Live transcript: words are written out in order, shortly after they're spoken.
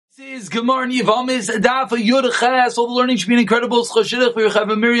Is Gemara Yivamis Dafa Yud Ches. All the learning should be incredible. Schashidach for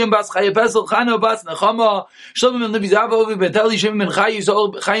Yechav Miriam Bas Chaya Pesel Chana Bas Nechama Shalom and Levi Zava Beteli Shem and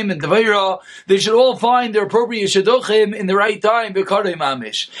Chayim and Tveira. They should all find their appropriate shadochim in the right time. Bekarei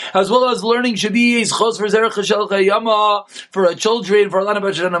Mamish. As well as learning should be Chos for Zerach Shel Chayama for our children for Alana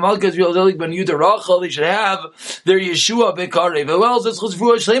Bachana Malkas Yodelik Ben Yuda Rachel. They should have their Yeshua Bekarei. But well, as Chos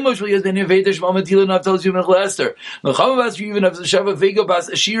for Shleimosh will use the Nevetish Mamatila Naftal Yom Lester. Nechama Bas even of the Sheva Vega Bas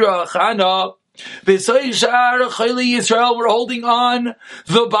Ashira. Chana, Yisrael, we're holding on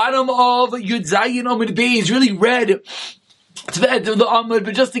the bottom of Yud Zayin Amud Bey is really red to the end of the Amud,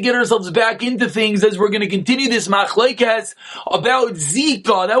 but just to get ourselves back into things as we're going to continue this machlekes about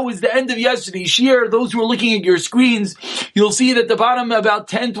Zika. That was the end of yesterday's shir. Those who are looking at your screens, you'll see that at the bottom, about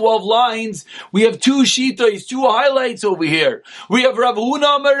 10, 12 lines, we have two shitas, two highlights over here. We have Rav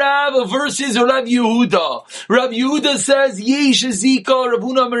Huna Marav versus Rav Yehuda. Rav Yehuda says, Yesh Zika. Rav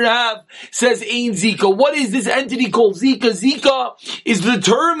Huna Marav says, Ain Zika. What is this entity called Zika? Zika is the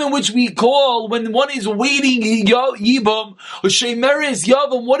term in which we call when one is waiting Yibam, Shemeres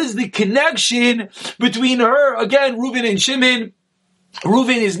Yavam. What is the connection between her, again, Reuven and Shimon?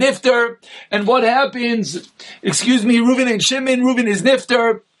 Reuven is Nifter, and what happens, Reuven and Shimon, Reuven is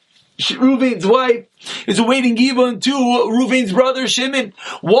Nifter, Reuven's wife is awaiting Yibam to Reuven's brother Shimon.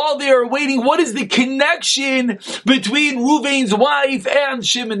 While they are waiting, what is the connection between Reuven's wife and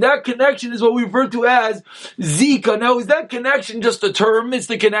Shimon? That connection is what we refer to as Zika. Now, is that connection just a term? It's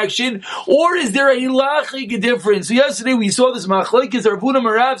the connection, or is there a halachic difference? So yesterday we saw this machlekes. Rav Huna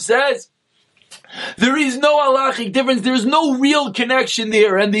Marav says there is no halachic difference. There is no real connection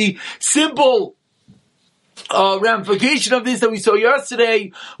there, and the simple ramification of this that we saw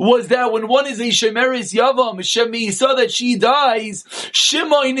yesterday was that when one is a Shemeres Yavam, Shemi saw that she dies,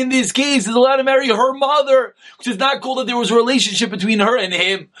 Shimon in this case is allowed to marry her mother, which is not called that there was a relationship between her and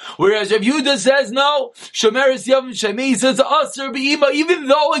him. Whereas Rav Yehuda says no, Shemeres Yavam, Shemi says Aser Be'ima, even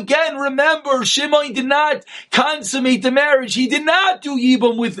though again, remember, Shimon did not consummate the marriage. He did not do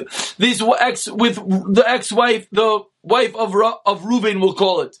Yibam with the ex-wife, the wife of Reuven, we'll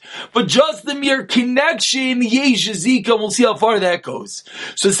call it. But just the mere connection, Yesh Zika, we'll see how far that goes.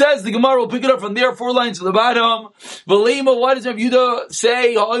 So it says, the Gemara will pick it up from there, 4 lines to the bottom. V'leima, why does Rav Yehuda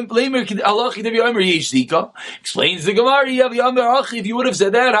say, explains the Gemara, if you would have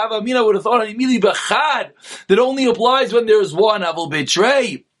said that, Havamina would have thought, that only applies when there's one, I will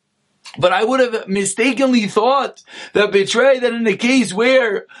betray. But I would have mistakenly thought that in the case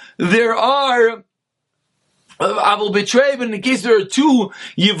where there are I will betray, but in the case there are two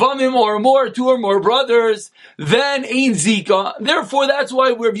Yivamim or more, 2 or more brothers, then Ein Zika. Therefore, that's why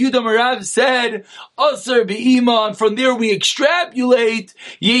Rav Yehuda Marav said, Aser Be'ima, and from there we extrapolate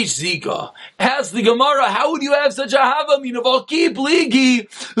Yesh Zika. Ask the Gemara, how would you have such a Havamim of Alki Pligi?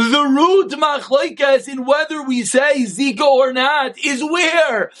 The root machlekes in whether we say Zika or not is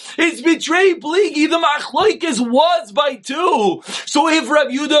where? It's betray Pligi. The machlekes was by 2. So if Rav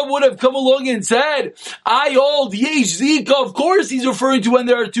Yehuda would have come along and said, I hold Yesh Zika, of course he's referring to when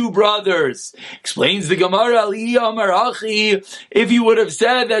there are 2 brothers. Explains the Gemara, if he would have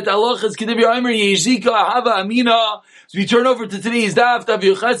said that Allah is Kedev Yomer Yesh Zika, Hava Amina. So we turn over to today's daf, Tav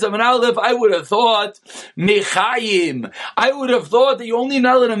Yochesam and Aleph, I would have thought, Mechayim. I would have thought that you only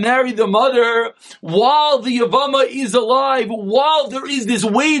not let him marry the mother while the Yavama is alive, while there is this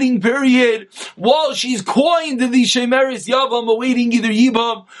waiting period, while she's coined the Shemeres Yavam, awaiting either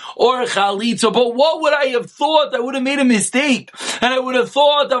Yibam or Chalitza. But what would I have thought? I would have made a mistake. And I would have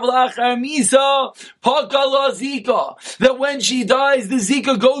thought, Misa, Pakala Zika, that when she dies, the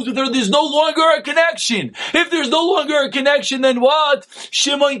Zika goes with her. There's no longer a connection. If there's no longer a connection, then what?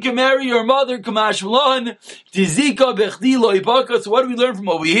 Shimon can marry her mother, Kamash V'lan, Tizika Bechdi Lo Ipaka. So what do we learn from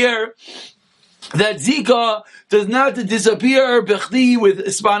over here? That Zika does not disappear bechdi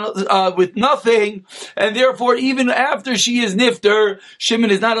with nothing, and therefore even after she is nifter,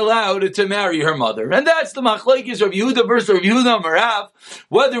 Shimon is not allowed to marry her mother. And that's the machlekes Rav Yehuda versus Rav Yehuda Marav,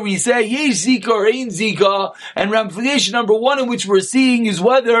 whether we say Yesh Zika or Ein Zika, and ramification number 1 in which we're seeing is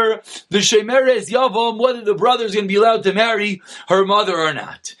whether the Shemeres Yavam, whether the brother is going to be allowed to marry her mother or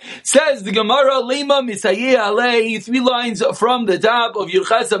not. Says the Gemara, Lema Misayeh Alei, 3 lines from the top of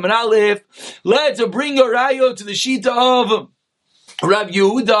Yerchasam and Aleph. Let's bring a rayo to the shita of Rav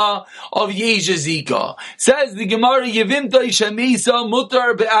Yehuda of Yesh Zika. Says the Gemara, Yevimta Ishamisa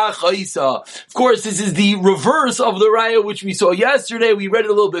Mutar Be'achaisa. Of course, this is the reverse of the raya which we saw yesterday. We read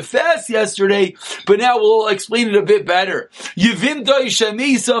it a little bit fast yesterday, but now we'll explain it a bit better. Yevimta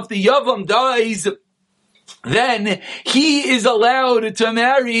Ishamisa, if the Yavam dies, then he is allowed to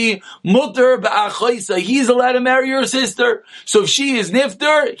marry mutter ba'achoisa. He's allowed to marry her sister. So if she is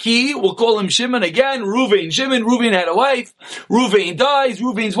nifter, he will call him Shimon again. Reuven had a wife. Reuven dies.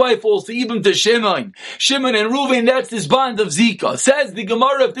 Reuven's wife falls to Ibn to Shimon. Shimon and Reuven, that's this bond of Zika. Says the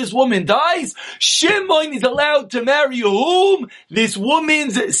Gemara, if this woman dies, Shimon is allowed to marry whom? This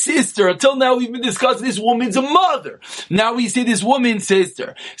woman's sister. Until now we've been discussing this woman's mother. Now we see this woman's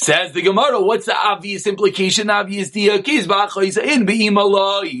sister. Says the Gemara, what's the obvious implication? Obvious you're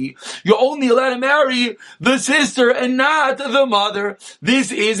only allowed to marry the sister and not the mother.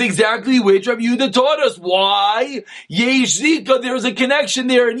 This is exactly which Rabbi Yehuda taught us. Why? Yesh Zika, there's a connection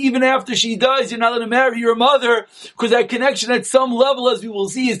there, and even after she dies, you're not allowed to marry your mother, because that connection at some level, as we will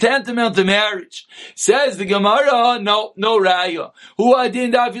see, is tantamount to marriage. Says the Gemara, no raya. Who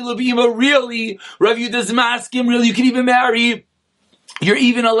adin dafilabima, really, Rabbi Yehuda's maskim, really, you can even marry. You're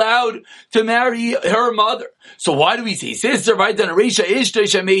even allowed to marry her mother. So why do we say sister? Right? Then Reisha Ishta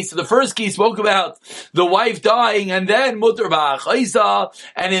Shemei. So the first case spoke about the wife dying, and then Mutter Ba'achaisa.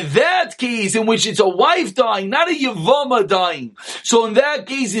 And in that case, in which it's a wife dying, not a Yavama dying. So in that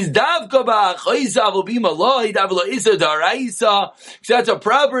case, it's Davka Ba'achaisa will be Malai, Davla Isa Daraisa. So that's a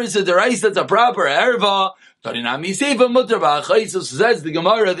proper Isa Daraisa, that's a proper Erva. Tarinami Seifa Mutter Ba'achaisa. So says the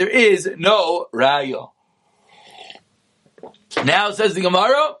Gemara, there is no Raya. Now says the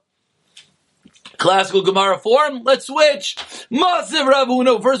Gemara, classical Gemara form, let's switch. Massive Rav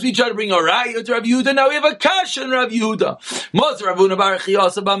Huna. First we try to bring a raya to Rav Yehuda, now we have a kasha in Rav Yehuda. Massive Rav Huna bar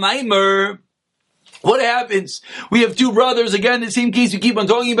Chiyasa b'maimer. What happens? We have two brothers, again, the same case we keep on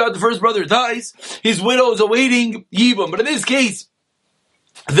talking about, the first brother dies, his widow is awaiting Yibam, but in this case,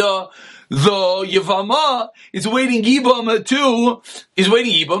 the Yavama is waiting Yibam,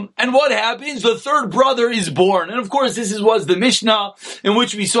 and what happens? The third brother is born. And of course, this was the Mishnah in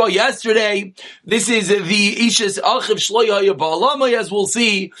which we saw yesterday. This is the Ishes Achiv Shloya Ba'alama, as we'll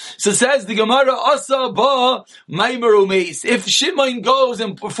see. So says the Gemara, Asa Ba Maimer Umeis. If Shimon goes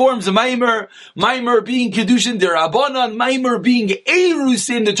and performs a Maimer being Kedushin Derabanan, Maimer being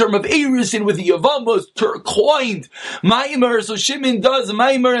Erusin, the term of Erusin with the Yavama coined Maimer. So Shimon does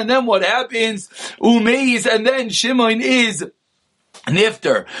Maimer, and then what happens? Umeis, and then Shimon is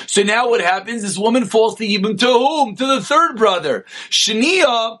nifter. So now what happens? This woman falls to Yibam, to whom? To the third brother.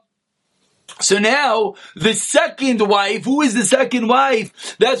 Shania. So now, the second wife, who is the second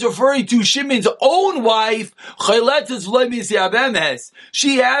wife? That's referring to Shimon's own wife.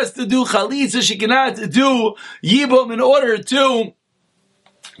 She has to do chalitza, she cannot do Yibam in order to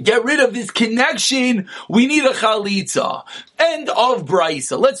get rid of this connection. We need a chalitza. End of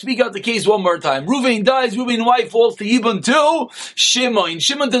Brisa. Let's speak out the case one more time. Reuven dies. Reuven's wife falls to Yibam to Shimon.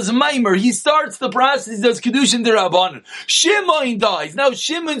 Shimon does Maimer. He starts the process. He does Kedushin Derabanan. Shimon dies. Now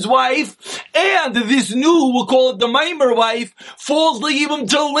Shimon's wife and this new, we'll call it the Maimer wife, falls to Yibam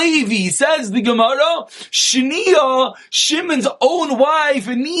to Levi. Says the Gemara, Shnia, Shimon's own wife,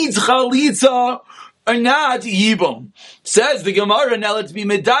 needs chalitza or not Yibam. Says the Gemara, now let's be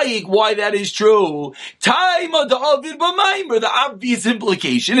medayik why that is true. Taima David b'maimer. The obvious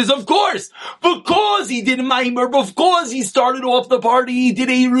implication is, of course, because he did maimer, because he started off the party, he did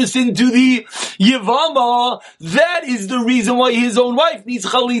erusin to the Yavama, that is the reason why his own wife needs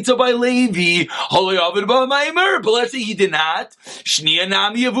chalitza by Levi. But let's say he did not. Shnia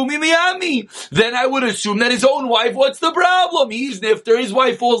nami avumi miyami. Then I would assume that his own wife, what's the problem? He's nifter, his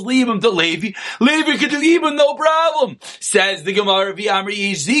wife falls him to Levi. Levi could do even no problem. Says the Gemara,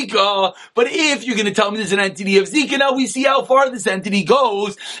 V'amri Zika. But if you're going to tell me there's an entity of Zika, now we see how far this entity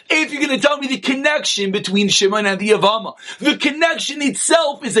goes. If you're going to tell me the connection between Shimon and the Yavama, the connection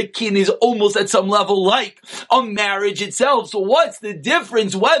itself is akin, is almost at some level like a marriage itself. So what's the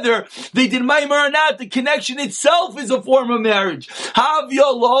difference whether they did Maimer or not? The connection itself is a form of marriage.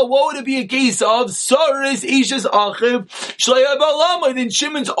 Havyalah, what would it be a case of? Saris Ishes Achiv Shleya Ba'alama. Then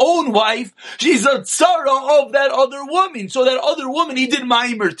Shimon's own wife, she's a tzara of that other woman. So that other woman he did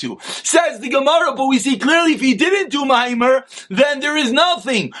Maimer to. Says the Gemara, but we see clearly if he didn't do Maimer, then there is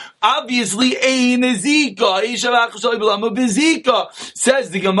nothing. Obviously, Ein Zika. Says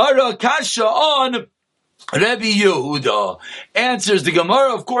the Gemara, Kasha on Rabbi Yehuda. Answers the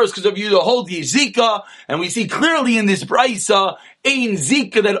Gemara, of course, because of Yehuda holds the Zika, and we see clearly in this Brisa, Ein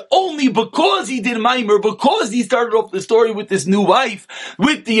Zika, that only because he did Maimer, because he started off the story with this new wife,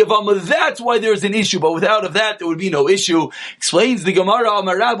 with the Yavama, that's why there's an issue. But without of that, there would be no issue. Explains the Gemara,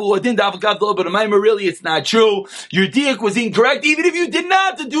 Amarabu, but Maimer, really, it's not true. Your diak was incorrect. Even if you did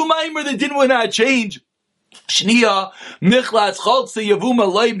not do Maimer, the din would not change. Shnia Michlas Chaltza Yavuma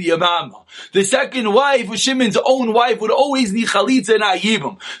Loy Miyamama. The second wife, Shimon's own wife, would always need chalitza and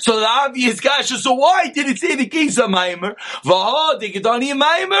ayibum. So the obvious kasha, so why did it say the case of Maimer? Vaha dekadani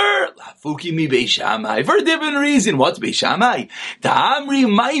Maimer Lafuki mi Beishamai for a different reason. What's Beishamai? Ta'amri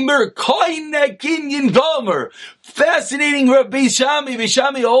Maimer Koine Kinyan Gomer. Fascinating.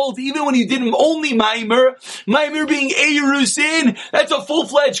 Beishamai holds even when you did only Maimer being Eirusin, that's a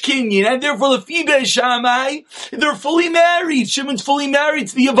full-fledged kinyan, and therefore the Fi Beishamai, they're fully married. Shimon's fully married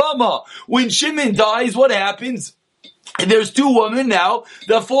to the Yavama. When Shimon dies, what happens? There's two women now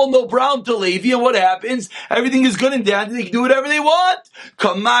that fall no brown to Levi, and what happens? Everything is good and dandy. They can do whatever they want.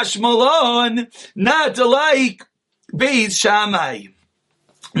 Kamash Malon, not like Beis Shammai.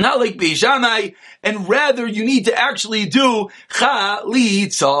 Not like Beis Shammai, and rather you need to actually do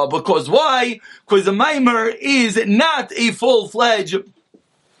chalitza. Because why? Because the Maimer is not a full-fledged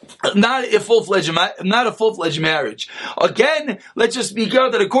marriage. Again, let's just speak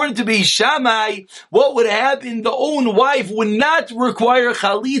out that according to Beis Shammai, what would happen? The own wife would not require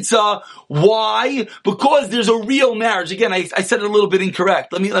chalitza. Why? Because there's a real marriage. Again, I said it a little bit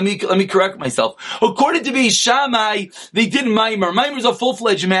incorrect. Let me correct myself. According to Beis Shammai, they did Maimer. Maimer is a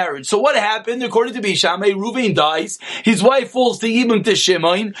full-fledged marriage. So what happened? According to Beis Shammai, Reuven dies. His wife falls to Yibam to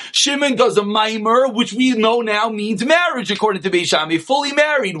Shimon. Shimon does a Maimer, which we know now means marriage. According to Beis Shammai, fully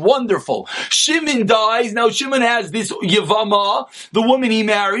married. Wonderful. Shimon dies. Now Shimon has this Yavama, the woman he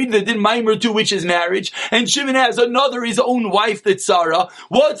married, that did Maimer to, which is marriage. And Shimon has another, his own wife, that's Sarah.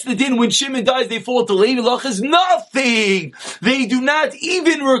 What's the din when Shimon dies? They fall to Levi. Lach is nothing. They do not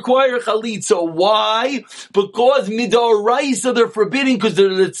even require chalitza. Why? Because midoraisa they're forbidding, because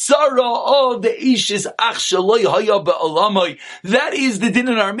they're the tzara of the ishis ach shaloi haya be'alamai. That is the din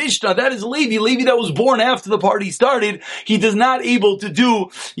in our Mishnah. That is Levi. Levi that was born after the party started. He does not able to do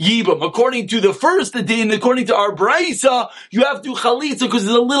Yibam. According to the first din, according to our Braisa, you have to do chalitza because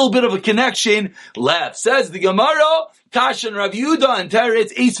there's a little bit of a connection left. Says the Gemara, Kasha and Rav Yehuda and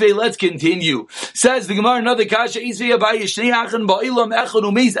Teretz Eisvei. Let's continue. Says the Gemara, another Kasha Eisvei Abaye Shnei Achan Ba'ilam Echad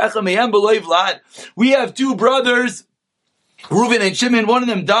Umeis Echad Meyam B'Loi Vlad. We have two brothers, Reuven and Shimon. One of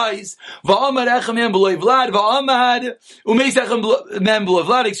them dies. Va'amad Echad Meyam B'Loi Vlad. Va'amad Umeis Echad Meyam B'Loi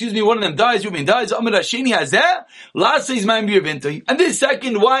Vlad. Excuse me. One of them dies. Reuven dies. Amad Hasheni Hazeh. Last says Ma'im B'Yirvintai. And this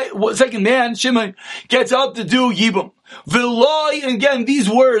second man, Shimon, gets up to do Yibam. V'loi. And again, these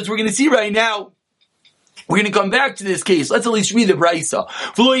words we're going to see right now. We're going to come back to this case. Let's at least read the Braisa.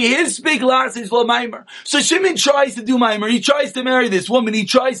 So Shimon tries to do Maimer. He tries to marry this woman. He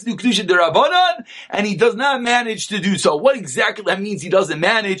tries to do Kedusha D'Rabbanan, and he does not manage to do so. What exactly that means he doesn't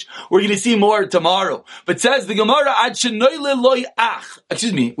manage, we're going to see more tomorrow. But says the Gemara,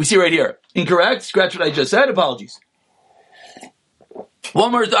 excuse me, we see right here. Incorrect. Scratch what I just said. Apologies.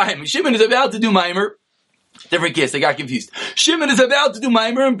 One more time. Shimon is about to do Maimer. Different case, I got confused. Shimon is about to do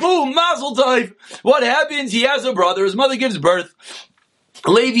Maimer, and boom, Mazel Tov. What happens? He has a brother, his mother gives birth.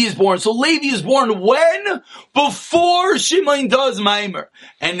 Levi is born. So Levi is born when? Before Shimon does Maimer.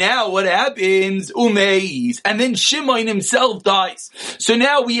 And now what happens? Umeis. And then Shimon himself dies. So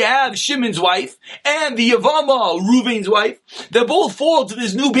now we have Shimon's wife and the Yavama, Reuven's wife. They both fall to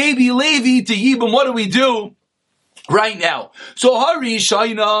this new baby Levi to Yibam. What do we do? Right now. So Hari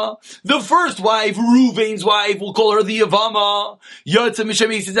Shaina, the first wife, Reuven's wife, we'll call her the Yavama. Yotza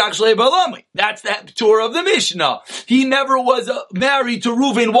Mishamis is actually Balami. That's the Torah of the Mishnah. He never was married to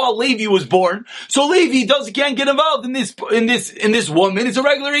Reuven while Levi was born. So Levi can't get involved in this woman. It's a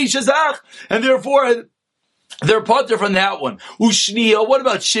regular Ishazach. And therefore, they're potter from that one. Ushnia, what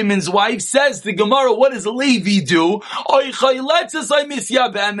about Shimon's wife? Says the Gemara, what does Levi do? Levi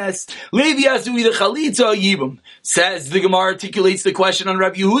has to either chalitza or yibam. Says the Gemara, articulates the question on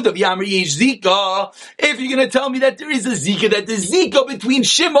Rav Yehuda, V'yamar yesh zika. If you're going to tell me that there is a zika, that the zika between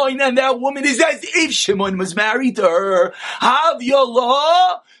Shimon and that woman is as if Shimon was married to her.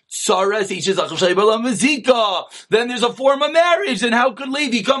 Havyalah. Then there's a form of marriage, and how could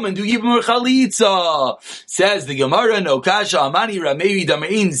Levi come and do Yibam Chalitza? Says the Gemara, no kasha amani ramei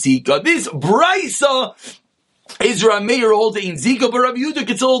damein zika. This Braisa is Rameir holds in Zika, but Rav Yehuda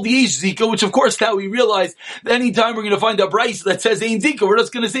gets hold the Eish Zika, which of course now we realize that anytime we're going to find a Braisa that says Ein Zika, we're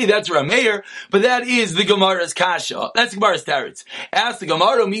just going to say that's Rameir, but that is the Gemara's Kasha. That's the Gemara's Teretz. Ask the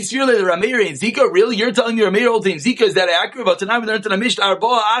Gemara, Misfirle the Rameir Ein Zika, really? You're telling me Rameir holds Ein Zika? Is that accurate? But tonight we learned in the Mishnah, Arba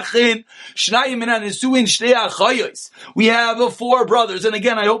Achin, Shnayim Minan Nesuin Shtei Achayos. We have 4 brothers, and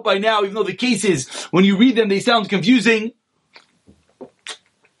again, I hope by now, even though the cases, when you read them, they sound confusing,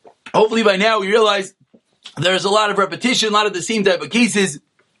 hopefully by now we realize there's a lot of repetition, a lot of the same type of cases.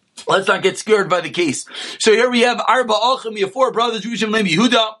 Let's not get scared by the case. So here we have Arba Achim, we have 4 brothers, Rishon, Levi,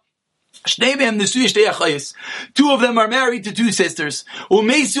 Yehuda. Two of them are married to two sisters.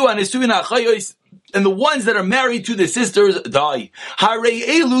 And the ones that are married to the sisters die.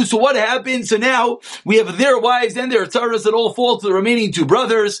 So what happens? So now we have their wives and their tzaras that all fall to the remaining two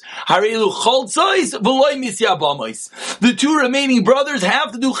brothers. The two remaining brothers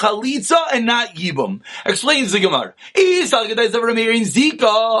have to do chalitza and not yibum. Explains the Gemara. If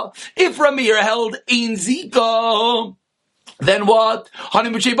Rameir held ein zika, then what? So I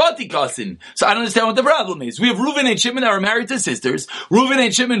don't understand what the problem is. We have Reuven and Shimon that are married to sisters. Reuven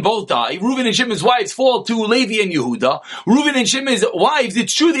and Shimon both die. Reuven and Shimon's wives fall to Levi and Yehuda. Reuven and Shimon's wives,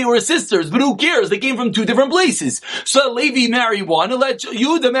 it's true they were sisters, but who cares? They came from two different places. So Levi marry one and let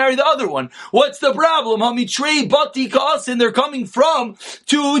Yehuda marry the other one. What's the problem? Hamitrei bati kasin, they're coming from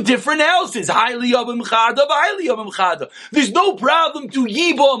two different houses. There's no problem to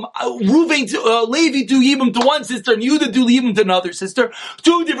Yibam, Reuven to Levi to Yibam to one sister and Yehuda to Yibam to another sister,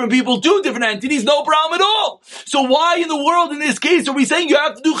 two different people, two different entities, no problem at all. So why in the world in this case are we saying you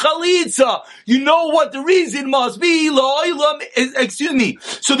have to do chalitza? You know what the reason must be, excuse me.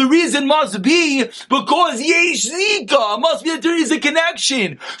 So the reason must be because yesh zika, must be that there is a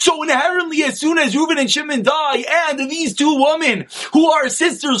connection. So inherently as soon as Reuven and Shimon die and these two women who are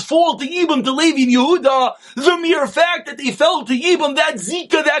sisters fall to Yibam, to Levi and Yehuda, the mere fact that they fell to Yibam, that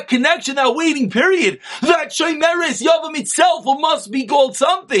zika, that connection, that waiting period, that shomeres yavam itself must be called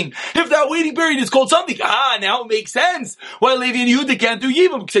something. If that waiting period is called something, now it makes sense why Levi and Yehuda can't do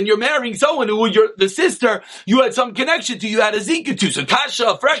Yibam, because then you're marrying someone who you're the sister you had some connection to, you had a zika to. So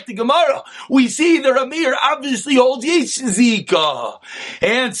Kasha, Frakti Gemara, we see the Rameir obviously holds yesh zika.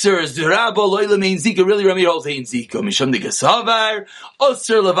 Answers, the Rabba loyla main zika, really Rameir holds ein zika. Misham de Gasavar,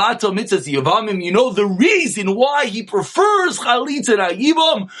 Osir Levato Mitzas Yavamim. You know the reason why he prefers chalitza na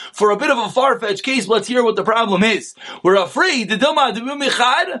Yibam for a bit of a far-fetched case. Let's hear what the problem is. We're afraid the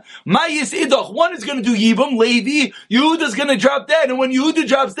one is going to do Yibam, Levi, Yehuda's going to drop dead, and when Yehuda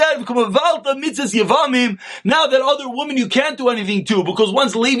drops dead, become a valta mitzvahs Yavamim. Now that other woman you can't do anything to, because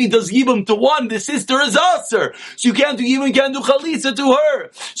once Levi does Yibam to one, the sister is aser, so you can't do Yibam, can't do chalitza to her.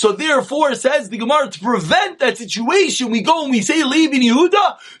 So therefore, says the Gemara, to prevent that situation, we go and we say Levi and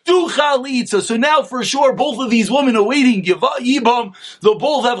Yehuda do chalitza. So now for sure, both of these women are waiting Yibam. They'll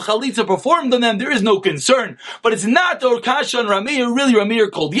both have chalitza performed on them. There is no concern, but it's not or kasha and Rameir, really Rameir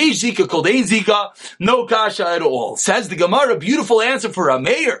called yesh zika, called ein zika, no kasha at all. Says the Gemara, beautiful answer for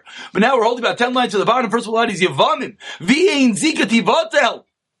Rameir. But now we're holding about 10 lines to the bottom. First of all, that is Yavamim. V'ein zika tivatel.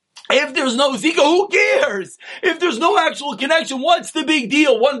 If there's no zika, who cares? If there's no actual connection, what's the big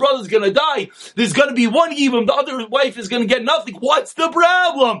deal? One brother's gonna die. There's gonna be one Yibam. The other wife is gonna get nothing. What's the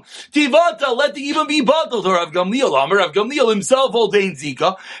problem? Tivata, let the Yibam be batal. Or Rav Gamliel, Rav Gamliel himself holds ein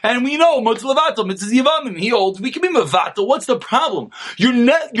zika. And we know, Motzlavato, Mitzvahs Yavamim, he holds, we can be Mavatal. What's the problem? You're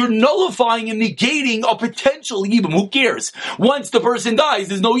nullifying and negating a potential Yibam. Who cares? Once the person dies,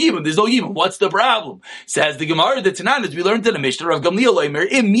 there's no Yibam. There's no Yibam. What's the problem? Says the Gemara, the Tanan, as we learned in the Mishnah, Rav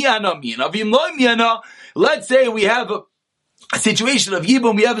Gamliel, let's say we have a situation of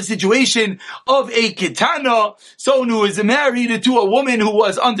Yibam, we have a situation of a Ketana, someone who is married to a woman who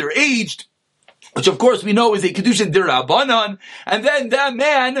was underaged, which of course we know is a Kedushin D'Rabbanan, and then that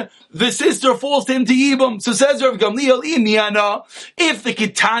man, the sister falls to him to Yibam. So says Rav Gamliel, if the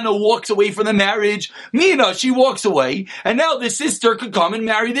Ketana walks away from the marriage, Mina, she walks away, and now the sister could come and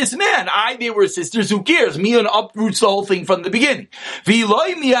marry this man. They were sisters, who cares? Mian uproots the whole thing from the beginning.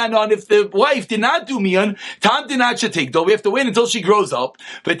 V'loi mianon, if the wife did not do mian, tam did not take, though we have to wait until she grows up.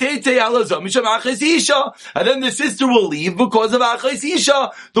 And then the sister will leave because of Achas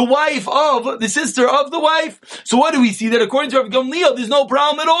Isha, the wife of the sister of the wife. So what do we see? That according to Rav Gamliel, there's no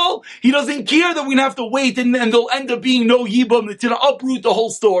problem at all. He doesn't care that we're going to have to wait and there'll end up being no Yibam to uproot the whole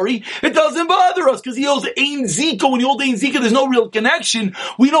story. It doesn't bother us because he holds ein zika. When you hold ein zika, there's no real connection.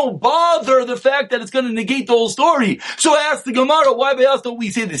 We don't bother the fact that it's going to negate the whole story. So I asked the Gemara, why by us don't we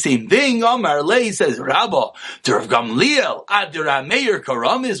say the same thing? Amar Lei says, Rabba, to Rav Gamliel, Adir Rameir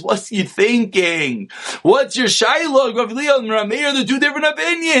Karamis, what's you thinking? What's your shaila? Rav Gamliel and Rameir, the two different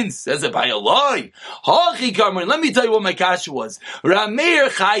opinions. Says it by a lie. Let me tell you what my kasha was. Rameir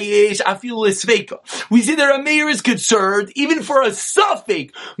chayesh afil esveika. We see that Rameir is concerned, even for a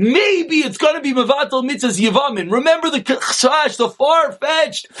suffix, maybe it's going to be mevatel mitzvahs Yavamim. Remember the chash, the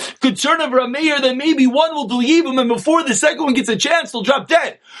far-fetched concern of Rameir that maybe one will do Yibam and before the second one gets a chance, they'll drop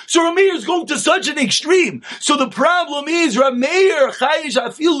dead. So Rameir is going to such an extreme. So the problem is Rameir chayesh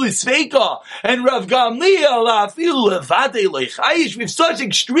afil esveika and Rav Gamliel afil levadei lechayesh. We have such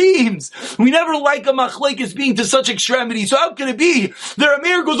extremes. We never like a machlekes being to such extremity. So how can it be that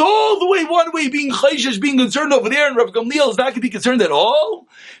Rameir goes all the way one way, being chayshish, being concerned over there, and Rav Gamliel is not going to be concerned at all?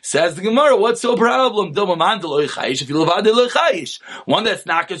 Says the Gemara, what's the problem? One that's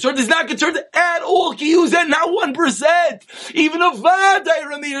not concerned is not concerned at all. Can use that, not 1%. Even a Vadai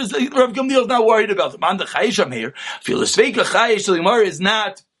Ramir, Rav Gamliel is not worried about them. On the Chayish Amir, feel the Sveika Chayish, the Gemara is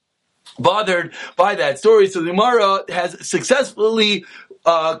not bothered by that story. So the Gemara has successfully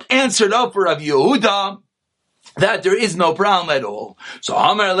answered up for Rav Yehuda that there is no problem at all. So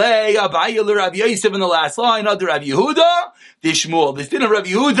Amar Le Abaye Rav Yosef in the last line of Rav Yehuda, Dishmuel. This din of Rav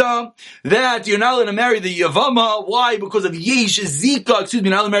Yehuda that you're not allowed to marry the Yavama. Why? Because of Yesh Zika. Excuse me,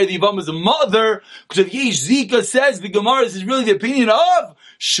 not allowed to marry the Yavama's mother. Because of Yesh Zika says the Gemara. This is really the opinion of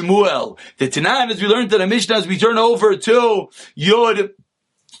Shmuel. The Tanan, as we learned in the Mishnah, as we turn over to Yod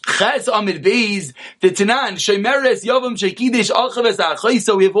Ches Amid Beis, the Tanan, Shemeres Yavam Shekidish Alchaves Achai.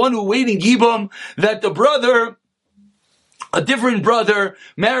 So we have one who waiting Gibam that the brother, a different brother,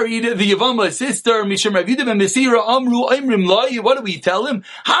 married the Yavama's sister, Misham Rav Yudah ben Mesira, Amru Imrim Lai. What do we tell him?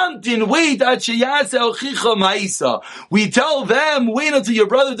 Hamtin, wait, at Sheyase Alchicha Ma'isa. We tell them, wait until your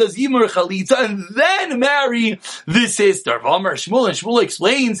brother does Yimur Chalitza, and then marry the sister. Amar Shmuel, and Shmuel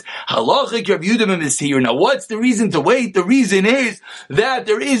explains, Halachik Rav Yudah ben Mesira. Now, what's the reason to wait? The reason is that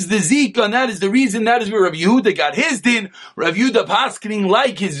there is the Zika, and that is the reason, that is where Rav Yehuda got his din. Rav Yehuda paskening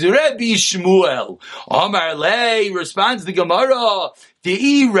like his Rebbe Shmuel. Amar Lei responds the Gemara,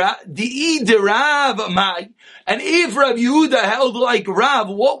 the Rav Mai. And if Rav Yehuda held like Rav,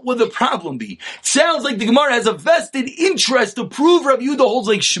 what would the problem be? It sounds like the Gemara has a vested interest to prove Rav Yehuda holds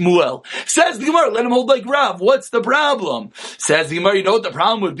like Shmuel. Says the Gemara, let him hold like Rav. What's the problem? Says the Gemara, you know what the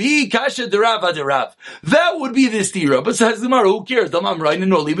problem would be? Kasha de Rav ad Rav. That would be this tira. But says the Gemara, who cares? Damam Rain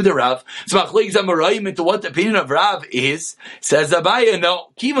and Oliva de Rav. So Machlek Zamarayim into what the opinion of Rav is. Says Abaya,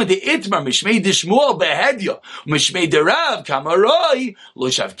 no. Kiva de Itmar Mishmei de Shmuel behedya. Mishmei de Rav Kamarai. Lo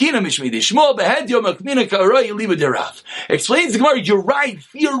Shavkina Mishmei de Shmuel behedya. Makmina Karai. Explains the Gemara, you're right.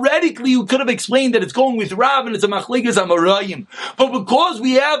 Theoretically, you could have explained that it's going with Rav and it's a Machlekes Amarayim. But because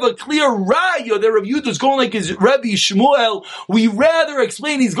we have a clear Raya that Rav Yehuda is going like his Rebbe Shmuel, we rather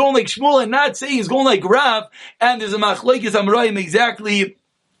explain he's going like Shmuel and not say he's going like Rav, and there's a Machlekes Amarayim exactly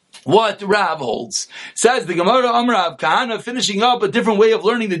what Rav holds. Says the Gemara, Amrav Kahana, finishing up a different way of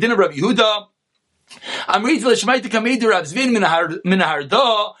learning the din of Rav Yehuda. I'm reading the Shemaita Kamei Rav Zvin min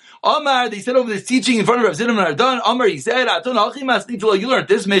Harda. Omar, they said over this teaching in front of Rav Zidam and Ardan, Omar, he said, you learned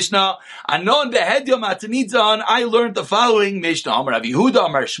this Mishnah, Anon behedya matanitzan, I learned the following Mishnah, Omar Rav Yehuda,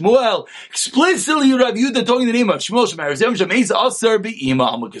 Omar Shmuel, explicitly Rav Yehuda talking the name of Shmuel, Shemar Zem, Shemeza Aser Be'ima,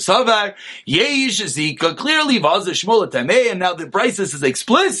 Amar Kesavar, Yesh Zika, clearly Vaza Shmuel Tamei, and now the Brisa says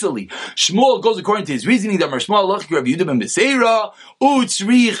explicitly, Shmuel goes according to his reasoning, that Omar Shmuel, Lach Rav Yehuda ben Beseira,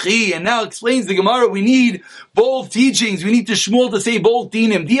 Utzrichi, and now explains the Gemara, we need both teachings, we need to Shmuel to say both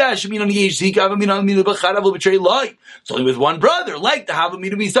dinim, it's only with one brother, like the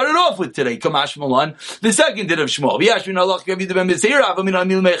Havamina we started off with today. Kamash Malan, the second din of Shmuel.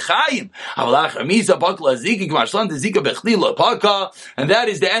 And that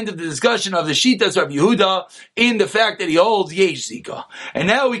is the end of the discussion of the Shitas of Yehuda in the fact that he holds Yesh Zika. And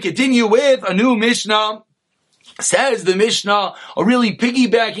now we continue with a new Mishnah. Says the Mishnah, really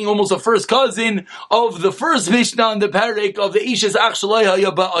piggybacking almost a first cousin of the first Mishnah in the parak of the Ishes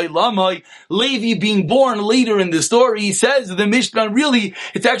Achshalayha Ba'olamai, Levi being born later in the story. He says the Mishnah, really,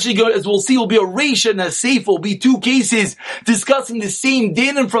 it's actually good, as we'll see, will be a Reish and a Seif, will be two cases discussing the same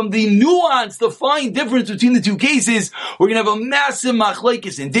din, and from the nuance, the fine difference between the two cases, we're going to have a massive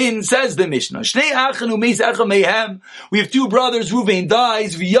machlekes in din. Says the Mishnah, we have two brothers, Ruvain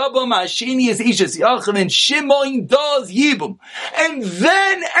dies, V'yabam Hasheni is Ishes Yachim, and Shimon does Yibum. And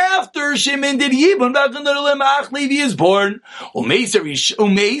then after Shimon did Yibum, Levi is born.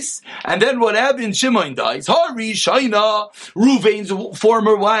 Umeis. And then what happened? Shimon dies. Hari Shaina, Ruvain's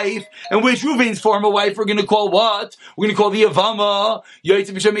former wife, and which Ruvain's former wife we're going to call what? We're going to call the Avama.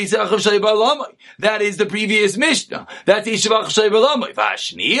 That is the previous Mishnah. That's Ishavach Shaybalamai.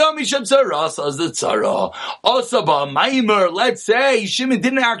 Vashniya Misham Sarasa as the Tzara. Asaba Maimer, let's say Shimon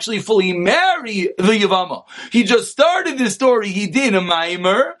didn't actually fully marry the Yavama. He just started the story. He did a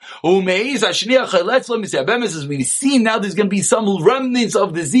Maimer. Umeis Ashniach. Let's let me say. As we see now, there's going to be some remnants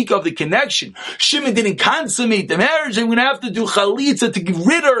of the Zika of the connection. Shimon didn't consummate the marriage, and we're going to have to do Chalitza to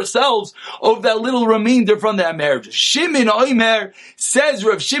rid ourselves of that little remainder from that marriage. Shimon Oimer says,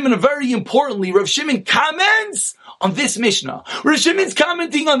 Rav Shimon, very importantly, Rav Shimon comments on this Mishnah. Rav Shimon's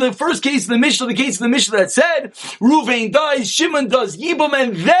commenting on the first case of the Mishnah, the case of the Mishnah that said, Ruvain dies, Shimon does Yibum,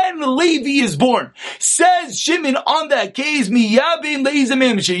 and then Levi is born. Says Shimon on that case, Miyabim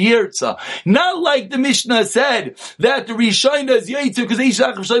Leizamim Sheyir Tirza. Not like the Mishnah said that the Rishayna is Yaitzu because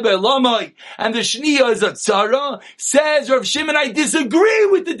Eishach Shlei Ba'Elamai and the Shniya is a Tzara. Says Rav Shimon, I disagree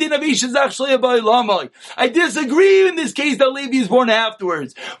with the din of Eishach Shlei Ba'Elamai. I disagree in this case that Levi is born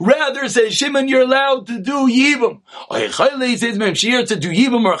afterwards. Rather, says Shimon, you're allowed to do Yibam. Says Memshir to do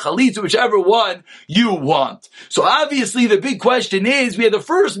Yibam or Chalitza, whichever one you want. So obviously the big question is, we have the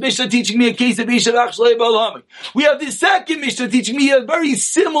first Mishnah teaching me a case of Eishach Shlei Ba'Elamai. We have the second Mishnah teaching me a very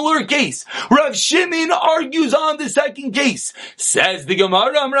similar case. Rav Shimon argues on the second case. Says the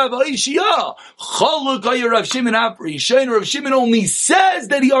Gemara, Rav Aishiyah, Chaluk Rav Shimon Apri. Rav Shimon only says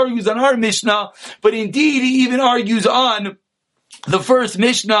that he argues on our Mishnah, but indeed he even argues on the first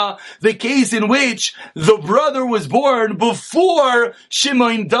Mishnah, the case in which the brother was born before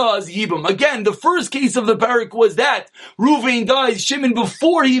Shimon does Yibam. Again, the first case of the parak was that Ruvain dies, Shimon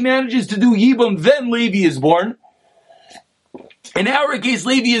before he manages to do Yibam, then Levi is born. In our case,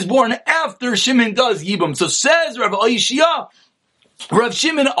 Levi is born after Shimon does Yibam. So says Rav Aishiyah, Rav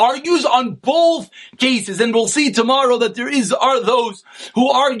Shimon argues on both cases, and we'll see tomorrow that are those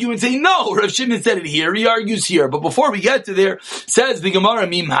who argue and say, no, Rav Shimon said it here, he argues here. But before we get to there, says the Gemara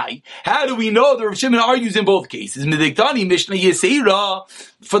Mimhai, how do we know that Rav Shimon argues in both cases? Midiktani Mishnah Yeseira,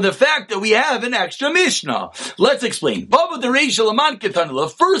 for the fact that we have an extra Mishnah. Let's explain. Baba the Reishal Aman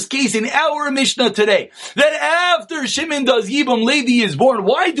Ketanila, first case in our Mishnah today, that after Shimon does Yibam, Levi is born.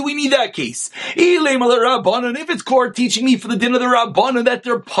 Why do we need that case? If it's court teaching me for the din of the Rabbanan that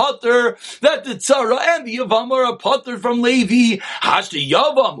they're potter, that the Tzara and the Yavam are a potter from Levi, Hashti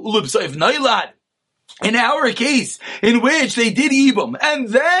Yavam, Ulubsaif Nailad. In our case, in which they did Yibam, and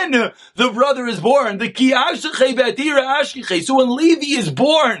then the brother is born, the Kiyashachei Batira Ashkichei. So when Levi is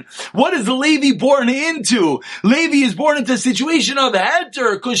born, what is Levi born into? Levi is born into a situation of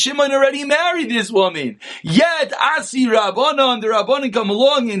heter, because Shimon already married this woman. Yet, Asi Rabbanan, the Rabbanan come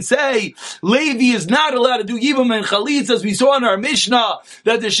along and say, Levi is not allowed to do Yibam and Chalitz, as we saw in our Mishnah,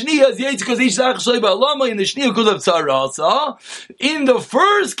 that the Shniya is Yaitz because Eishach Shlei Ba'Elamai, and the Shniya because of Tzarasa. In the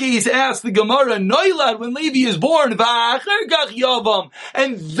first case, asked the Gemara, Noilad, when Levi is born, and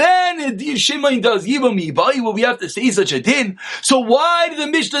then Shimon does Yibam, well, we have to say such a din. So why did the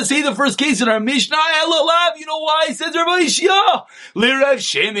Mishnah say the first case in our Mishnah? You know why? It says Rav Aishiyah, Rav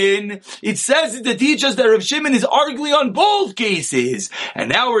Shimon. It says it to teach us that Rav Shimon is arguing on both cases. And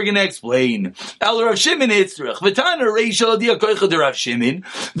now we're going to explain. Rav Shimon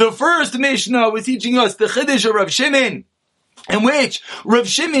the first Mishnah was teaching us the Chiddush of Rav Shimon, in which Rav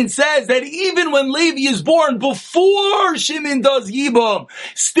Shimon says that even when Levi is born, before Shimon does Yibam,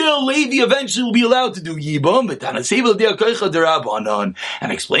 still Levi eventually will be allowed to do Yibam,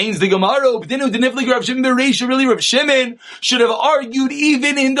 and explains the Gemara, really Rav Shimon should have argued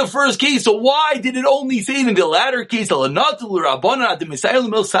even in the first case. So why did it only say in the latter case, Rav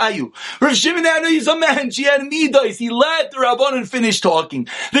Shimon is a man, she had midas, he let the Rabbanan finish talking.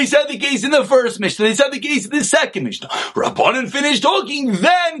 They said the case in the first Mishnah, they said the case in the second Mishnah. Rabbanan finished talking,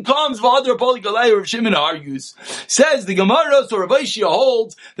 then comes V'adar Polikalai. Rav Shimon argues. Says the Gemara, so Rav Aishiyah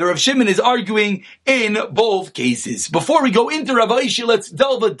holds that Rav Shimon is arguing in both cases. Before we go into Rav Aishiyah, let's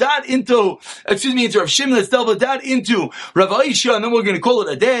delve into Rav Shimon, let's delve into Rav Aishiyah, and then we're going to call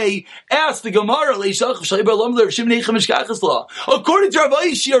it a day. Ask the Gemara, according to Rav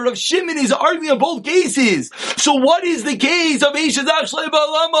Aishiyah, Rav Shimon is arguing in both cases. So what is the case of Eishach Shlei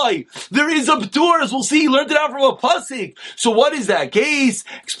Ba'Elamai? There is a B'tur, as we'll see, he learned it out from a pasuk. So what is that case?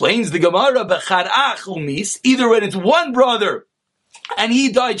 Explains the Gemara, either when it's one brother and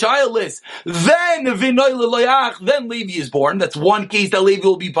he died childless, then Levi is born. That's one case that Levi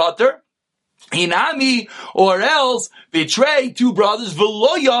will be potter. Hinami, or else betray two brothers,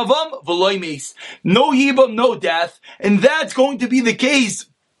 v'lo yavam, v'lo meis. No yibam, no death. And that's going to be the case.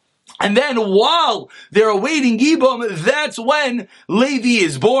 And then while they're awaiting Yibam, that's when Levi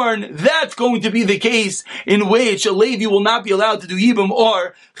is born. That's going to be the case in which Levi will not be allowed to do Yibam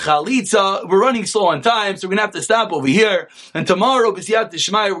or Chalitza. We're running slow on time, so we're going to have to stop over here. And tomorrow, B'siyat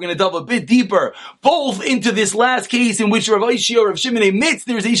Dishmai, we're going to delve a bit deeper, both into this last case in which Rav Aishiyah or Rav Shimon admits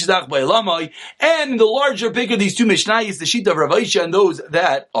there's Eishach Ba'Elamai, and in the larger picture, these two Mishnayos, the Shita of Rav Aishiyah and those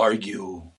that argue.